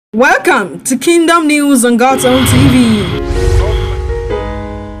Welcome to Kingdom News on God's Own TV.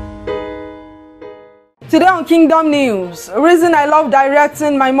 Today on Kingdom News, reason I love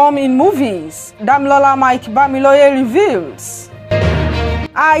directing my mom in movies, Damilola Mike-Bamiloye reveals.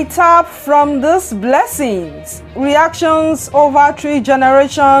 I tap from these blessings, reactions over 3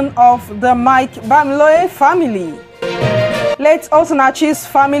 generations of the Mike-Bamiloye family. Late Osinachi's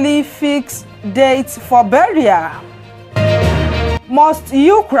family fix dates for burial. Must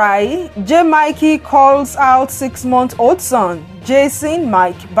you cry? JayMikee calls out 6-month-old son, Jayson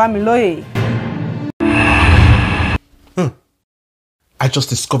Mike-Bamiloye. I just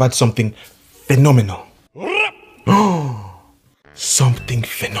discovered something phenomenal. Something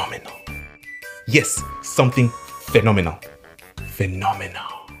phenomenal. Yes, something phenomenal.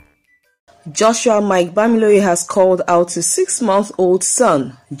 Phenomenal. Joshua Mike-Bamiloye has called out his 6-month-old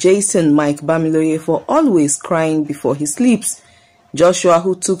son, Jayson Mike-Bamiloye, for always crying before he sleeps. Joshua,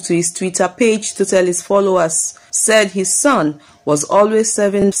 who took to his Twitter page to tell his followers, said his son was always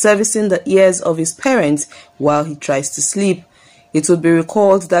servicing the ears of his parents while he tries to sleep. It would be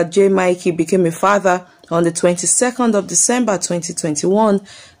recalled that JayMikee became a father on the 22nd of December 2021.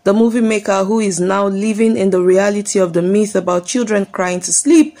 The movie maker, who is now living in the reality of the myth about children crying to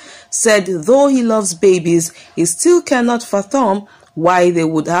sleep, said though he loves babies, he still cannot fathom why they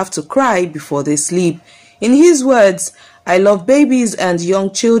would have to cry before they sleep. In his words, "I love babies and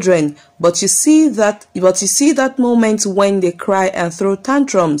young children, but you see that moment when they cry and throw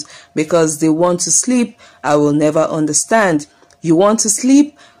tantrums because they want to sleep, I will never understand. You want to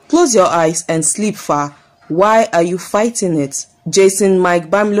sleep? Close your eyes and sleep far. Why are you fighting it?" Jayson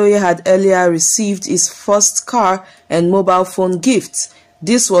Mike-Bamiloye had earlier received his first car and mobile phone gifts.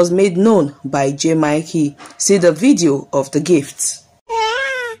 This was made known by JayMikee. See the video of the gifts.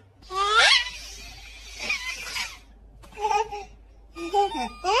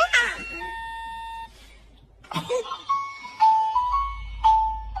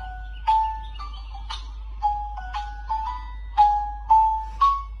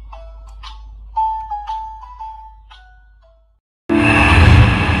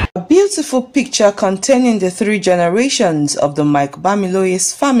 A beautiful picture containing the 3 generations of the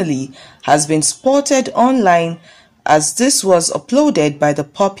Mike-Bamiloye's family has been spotted online, as this was uploaded by the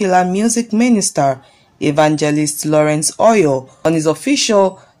popular music minister Evangelist Lawrence Oyor on his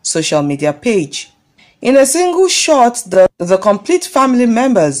official social media page. In a single shot, the complete family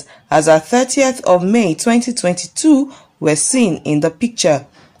members as at 30th of May 2022 were seen in the picture.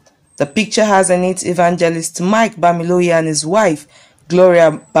 The picture has in it Evangelist Mike-Bamiloye and his wife,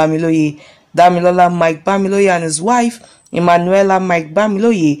 Gloria Bamiloye, Damilola Mike-Bamiloye and his wife, Emanuela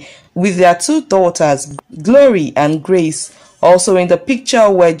Mike-Bamiloye, with their 2 daughters, Glory and Grace. Also in the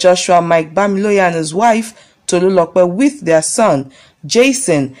picture were Joshua Mike-Bamiloye and his wife, Tolulope, with their son,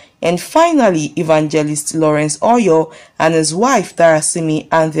 Jayson, and finally Evangelist Lawrence Oyor and his wife, Darasimi,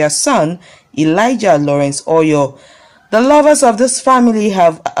 and their son, Elijah Lawrence Oyor. The lovers of this family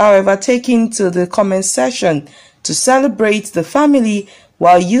have, however, taken to the comment section to celebrate the family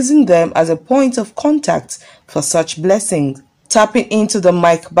while using them as a point of contact for such blessings. Tapping into the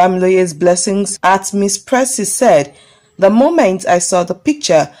Mike-Bamiloye's blessings, at Miss Pressy said, "The moment I saw the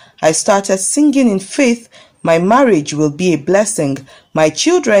picture, I started singing in faith, my marriage will be a blessing. My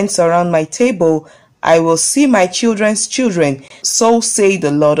children surround my table. I will see my children's children. So say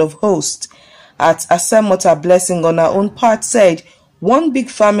the Lord of hosts." At Asemota Blessing on her own part said, "One big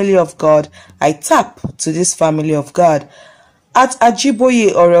family of God. I tap to this family of God." At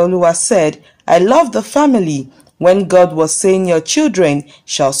Ajiboye Oreoluwa said, "I love the family when God was saying your children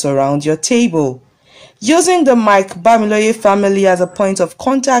shall surround your table." Using the Mike-Bamiloye family as a point of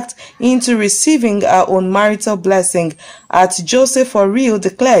contact into receiving our own marital blessing, at Joseph for Real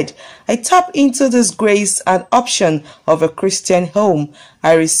declared, "I tap into this grace and option of a Christian home.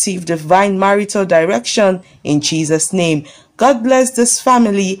 I receive divine marital direction in Jesus' name. God bless this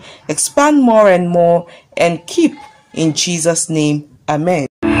family, expand more and more, and keep in Jesus' name. Amen."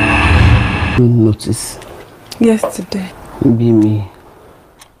 Notice Yesterday. be me.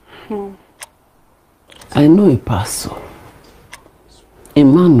 I know a pastor, a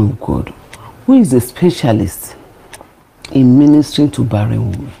man of God, who is a specialist in ministering to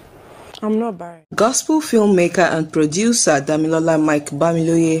barren women. I'm not barren. Gospel filmmaker and producer Damilola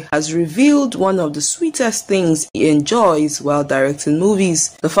Mike-Bamiloye has revealed one of the sweetest things he enjoys while directing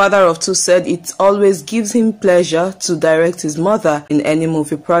movies. The father of two said it always gives him pleasure to direct his mother in any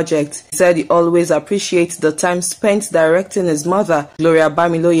movie project. He said he always appreciates the time spent directing his mother, Gloria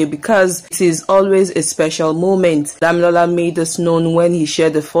Bamiloye, because it is always a special moment. Damilola made this known when he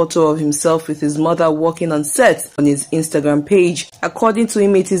shared a photo of himself with his mother working on set on his Instagram page. According to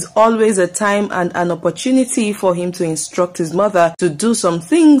him, it is always a time and an opportunity for him to instruct his mother to do some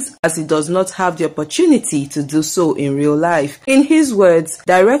things, as he does not have the opportunity to do so in real life. In his words,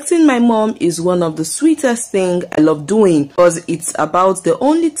 directing my mom is one of the sweetest things I love doing, because it's about the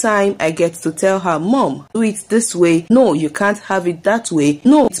only time I get to tell her, Mom, do it this way. No, you can't have it that way.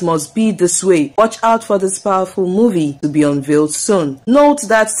 No, it must be this way. Watch out for this powerful movie to be unveiled soon. Note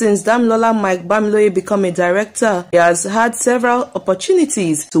that since Damilola Mike-Bamiloye became a director, he has had several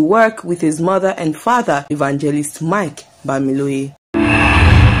opportunities to work with his mother and father, Evangelist Mike Bamiloye.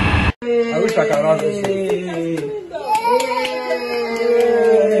 I wish I could run this.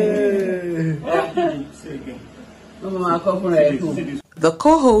 The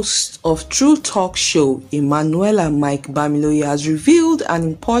co-host of True Talk Show, Emanuela Mike-Bamiloye, has revealed an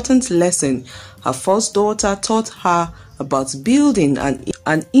important lesson her first daughter taught her about building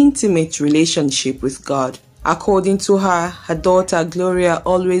an intimate relationship with God. According to her, her daughter Gloria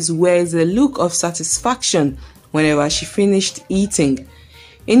always wears a look of satisfaction whenever she finished eating.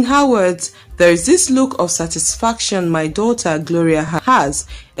 In her words, there is this look of satisfaction my daughter Gloria has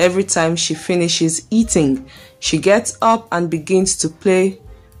every time she finishes eating. She gets up and begins to play,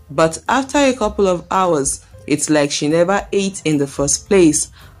 but after a couple of hours, it's like she never ate in the first place.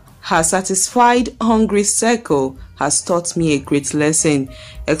 Her satisfied, hungry circle has taught me a great lesson.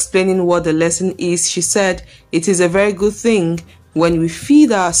 Explaining what the lesson is, she said, it is a very good thing when we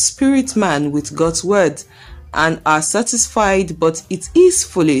feed our spirit man with God's word and are satisfied, but it is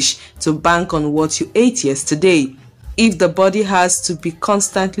foolish to bank on what you ate yesterday. If the body has to be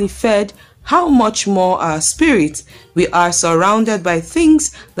constantly fed, how much more our spirit? We are surrounded by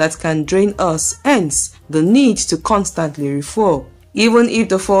things that can drain us, hence the need to constantly refuel. Even if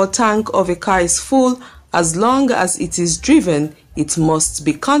the fuel tank of a car is full, as long as it is driven, it must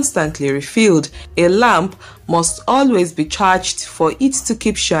be constantly refilled. A lamp must always be charged for it to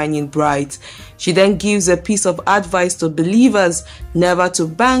keep shining bright. She then gives a piece of advice to believers never to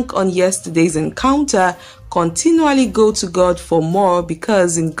bank on yesterday's encounter. Continually go to God for more,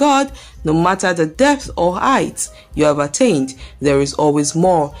 because in God, no matter the depth or height you have attained, there is always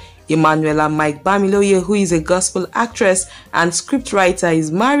more. Emanuela Mike-Bamiloye, who is a gospel actress and scriptwriter,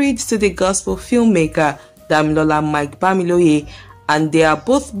 is married to the gospel filmmaker Damilola Mike-Bamiloye, and they are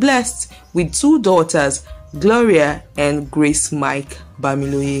both blessed with two daughters, Gloria and Grace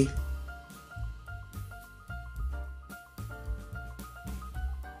Mike-Bamiloye.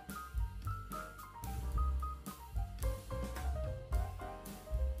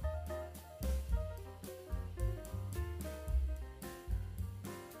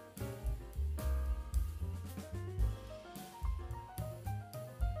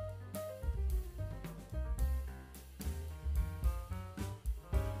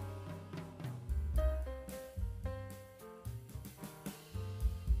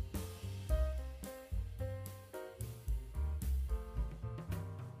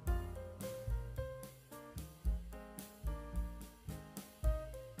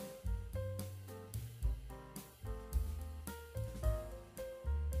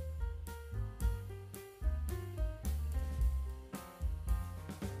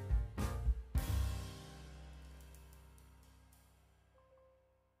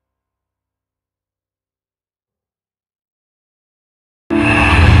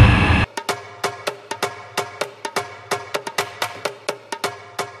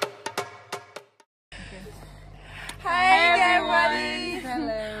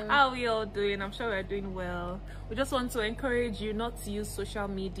 How are we all doing? I'm sure we're doing well. We just want to encourage you not to use social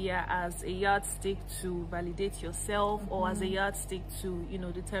media as a yardstick to validate yourself or as a yardstick to,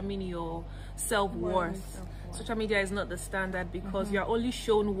 determine your self-worth. Social media is not the standard, because you're only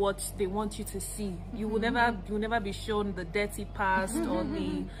shown what they want you to see. You will never be shown the dirty past or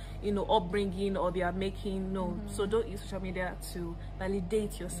the upbringing or their making. No. So don't use social media to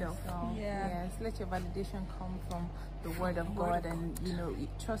validate yourself. Yes, let your validation come from the word of God, and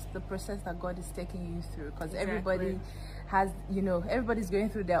trust the process that God is taking you through, because everybody has, everybody's going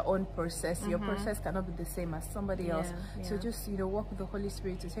through their own process. Your process cannot be the same as somebody else. So just walk with the Holy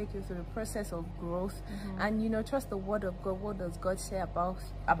Spirit to take you through the process of growth, and trust the word of God. What does God say about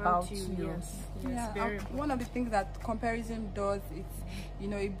you? One of the things that comparison does,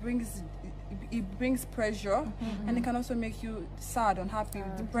 it brings pressure, and it can also make you sad, unhappy,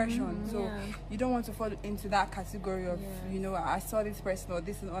 depression. So you don't want to fall into that category of I saw this person or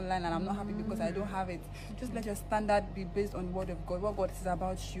this is online and I'm not happy because I don't have it. Just let your standard be based on the word of God, what God says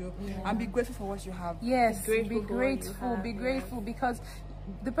about you, and be grateful for what you have. Yes, be grateful, because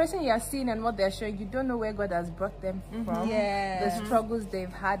the person you are seeing and what they're showing, you don't know where God has brought them from, the struggles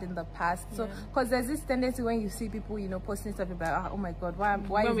they've had in the past. So because there's this tendency when you see people posting stuff about, oh my God,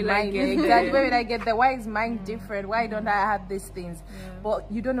 why is mine exactly, where will I get there, why is mine different, why don't I have these things? But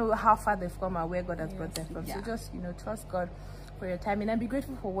you don't know how far they've come and where God has brought them from. So just trust God for your timing and be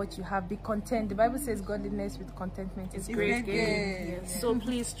grateful for what you have. Be content. The Bible says godliness with contentment is great gain. So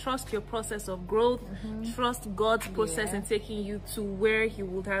please trust your process of growth. Trust God's process in taking you to where He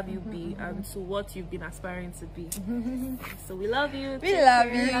would have you be and to what you've been aspiring to be. So we love you. We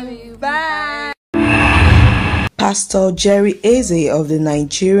love you. Bye. Pastor Jerry Eze of the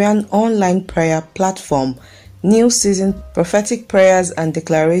Nigerian online prayer platform New Season Prophetic Prayers and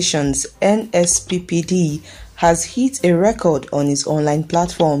Declarations NSPPD has hit a record on its online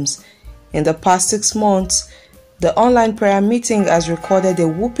platforms. In the past 6 months, the online prayer meeting has recorded a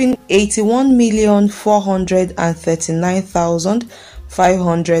whopping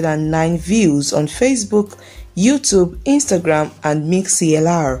 81,439,509 views on Facebook, YouTube, Instagram, and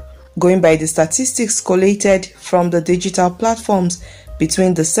MixLR. Going by the statistics collated from the digital platforms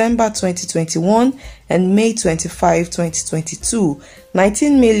between December 2021 and May 25, 2022,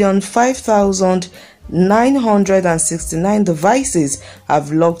 19,005,969 devices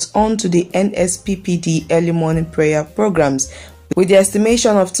have logged on to the NSPPD early morning prayer programs, with the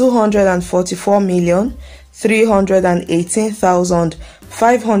estimation of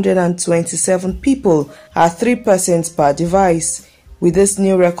 244,318,527 people at 3% per device. With this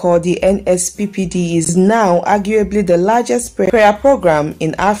new record, the NSPPD is now arguably the largest prayer program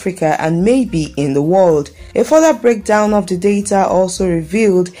in Africa and maybe in the world. A further breakdown of the data also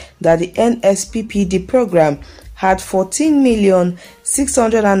revealed that the NSPPD program had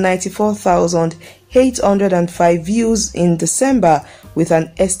 14,694,805 views in December, with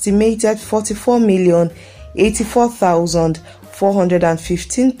an estimated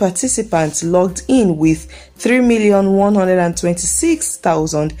 44,084,415 participants logged in with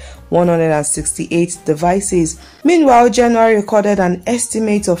 3,126,168 devices. Meanwhile, January recorded an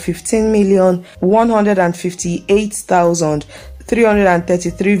estimate of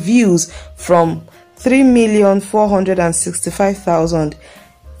 15,158,333 views from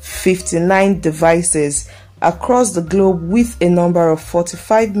 3,465,059 devices across the globe, with a number of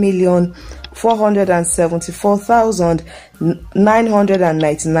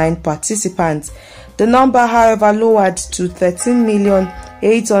 45,474,999 participants. The number, however, lowered to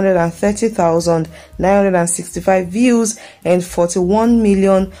 13,830,965 views and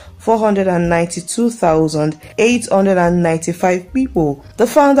 41,492,895 people. The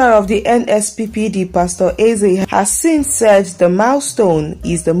founder of the NSPPD, Pastor Eze, has since said the milestone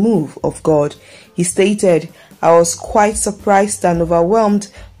is the move of God. He stated, "I was quite surprised and overwhelmed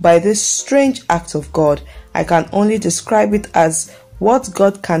by this strange act of God. I can only describe it as what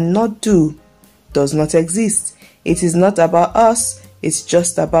God cannot do does not exist. It is not about us, it's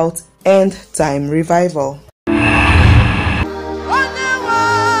just about end time revival."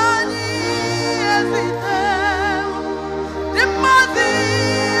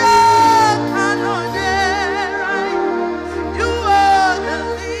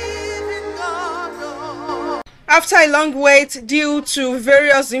 After a long wait due to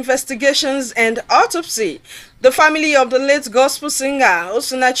various investigations and autopsy, the family of the late gospel singer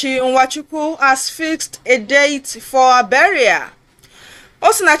Osinachi has fixed a date for her burial.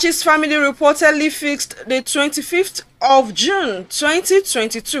 Osinachi's family reportedly fixed the 25th of June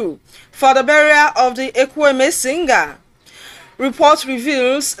 2022 for the burial of the Ekweme singer. Report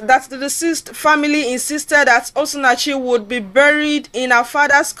reveals that the deceased family insisted that Osinachi would be buried in her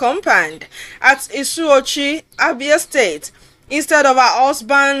father's compound at Isuochi, Abia State, instead of her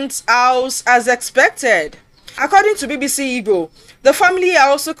husband's house as expected. According to BBC Igbo, the family are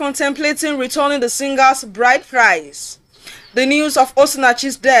also contemplating returning the singer's bride price. The news of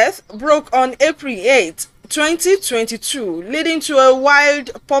Osinachi's death broke on April 8, 2022, leading to a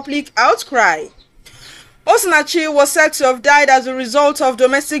wild public outcry. Osinachi was said to have died as a result of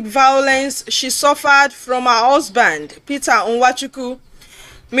domestic violence she suffered from her husband, Peter Onwachukwu.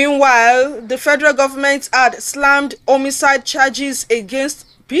 Meanwhile, the federal government had slammed homicide charges against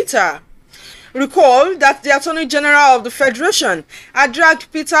Peter. Recall that the Attorney General of the Federation had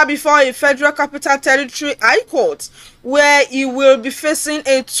dragged Peter before a Federal Capital Territory High Court, where he will be facing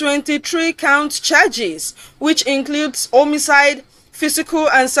a 23-count charges, which includes homicide, physical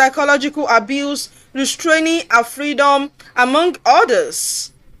and psychological abuse, restraining her freedom, among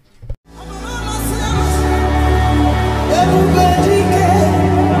others.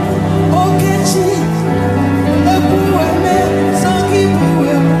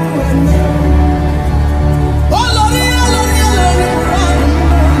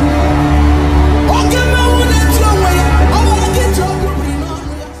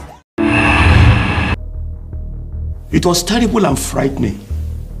 It was terrible and frightening.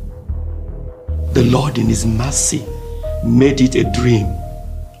 The Lord in His mercy made it a dream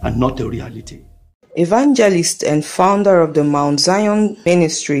and not a reality. Evangelist and founder of the Mount Zion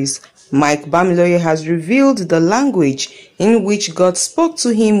Ministries, Mike-Bamiloye has revealed the language in which God spoke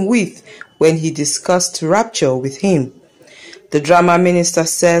to him with when he discussed rapture with him. The drama minister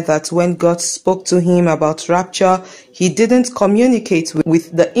said that when God spoke to him about rapture, he didn't communicate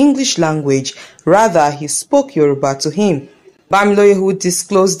with the English language, rather he spoke Yoruba to him. Bamiloye, who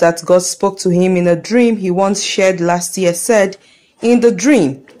disclosed that God spoke to him in a dream he once shared last year, said, "In the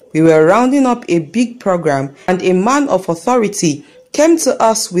dream, we were rounding up a big program and a man of authority came to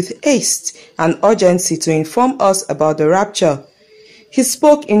us with haste and urgency to inform us about the rapture. He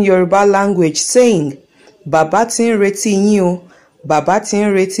spoke in Yoruba language saying, Bàbá tí ń retí yín o, bàbá tí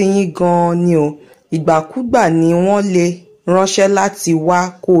ń retí yín gan-an ni o, ìgbàkúgbà ni wọ́n lè ránṣẹ́ láti wá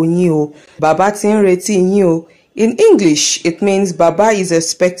kó yín o, bàbá tí ń retí yín o." In English, it means Baba is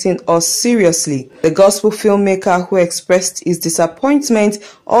expecting us seriously. The gospel filmmaker who expressed his disappointment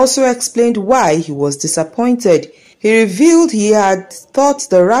also explained why he was disappointed. He revealed he had thought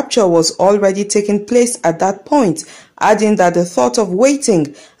the rapture was already taking place at that point, adding that the thought of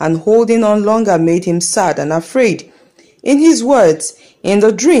waiting and holding on longer made him sad and afraid. In his words, "In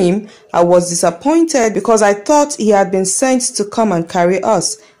the dream, I was disappointed because I thought he had been sent to come and carry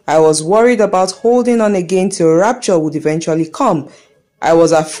us. I was worried about holding on again till rapture would eventually come. I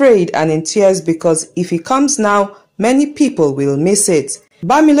was afraid and in tears because if he comes now, many people will miss it."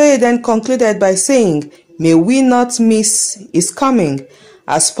 Bamiloye then concluded by saying, "May we not miss his coming."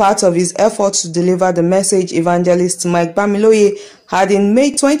 As part of his effort to deliver the message, evangelist Mike-Bamiloye had in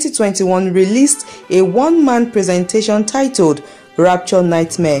May 2021 released a one-man presentation titled Rapture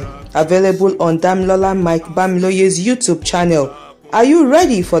Nightmare, available on Damilola Mike-Bamiloye's YouTube channel. Are you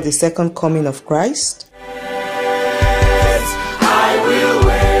ready for the second coming of Christ? I will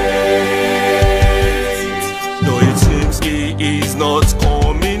wait. Though it seems He is not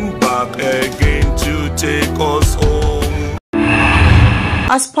coming back again to take us home.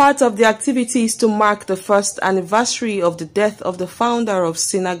 As part of the activities to mark the first anniversary of the death of the founder of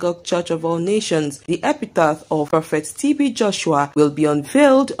Synagogue Church of All Nations, the Epitaph of Prophet T.B. Joshua will be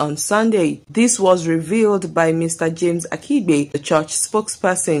unveiled on Sunday. This was revealed by Mr. James Akigbe, the church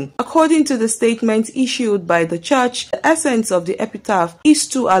spokesperson. According to the statement issued by the church, the essence of the Epitaph is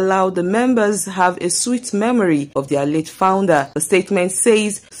to allow the members have a sweet memory of their late founder. The statement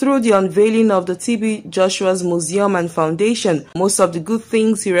says, through the unveiling of the T.B. Joshua's Museum and Foundation, most of the good things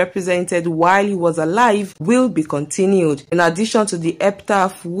he represented while he was alive will be continued. In addition to the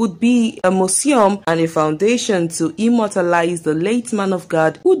Epitaph would be a museum and a foundation to immortalize the late man of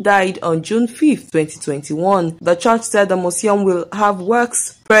God who died on June 5th, 2021. The church said the museum will have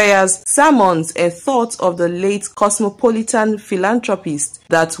works, prayers, sermons, and thoughts of the late cosmopolitan philanthropist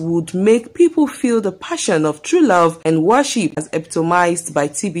that would make people feel the passion of true love and worship as epitomized by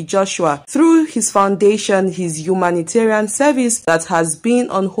T.B. Joshua. Through his foundation, his humanitarian service that has been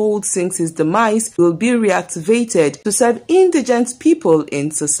on hold since his demise will be reactivated to serve indigent people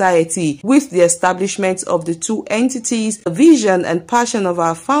in society. With the establishment of the two entities, the vision and passion of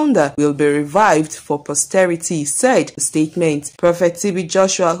our founder will be revived for posterity, said the statement. Prophet T.B.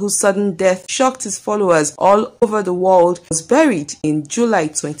 Joshua, whose sudden death shocked his followers all over the world, was buried in July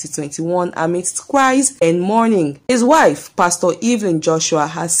 2021 amidst cries and mourning. His wife, Pastor Evelyn Joshua,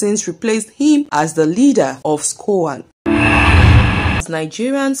 has since replaced him as the leader of SCOAN.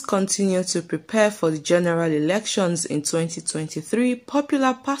 Nigerians continue to prepare for the general elections in 2023,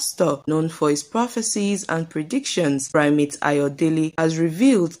 popular pastor known for his prophecies and predictions, Primate Ayodele, has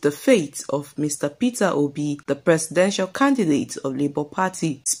revealed the fate of Mr. Peter Obi, the presidential candidate of Labour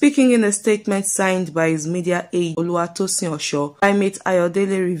Party. Speaking in a statement signed by his media aide Oluwatosin Osho, Primate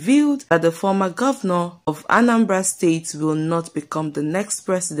Ayodele revealed that the former governor of Anambra State will not become the next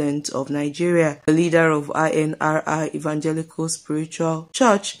president of Nigeria. The leader of INRI Evangelical Spiritual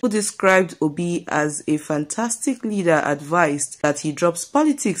Church, who described Obi as a fantastic leader, advised that he drops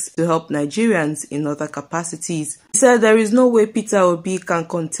politics to help Nigerians in other capacities. He said there is no way Peter Obi can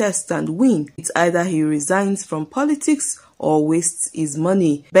contest and win. It's either he resigns from politics or wastes his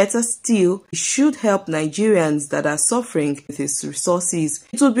money. Better still, he should help Nigerians that are suffering with his resources.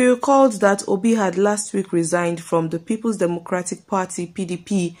 It will be recalled that Obi had last week resigned from the People's Democratic Party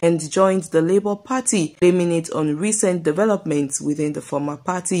 (PDP) and joined the Labour Party, blaming it on recent developments within the former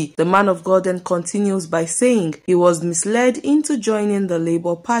party. The man of God then continues by saying he was misled into joining the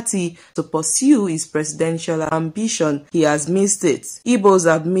Labour Party to pursue his presidential ambition. He has missed it. Igbos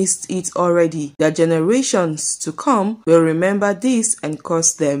have missed it already. Their generations to come will remember this and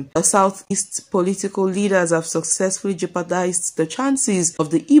curse them. The Southeast political leaders have successfully jeopardized the chances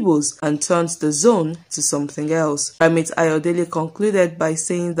of the Igbos and turned the zone to something else. Primate Ayodele concluded by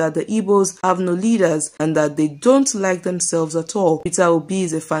saying that the Igbos have no leaders and that they don't like themselves at all. Peter Obi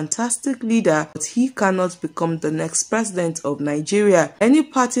is a fantastic leader, but he cannot become the next president of Nigeria. Any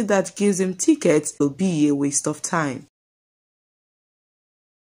party that gives him tickets will be a waste of time.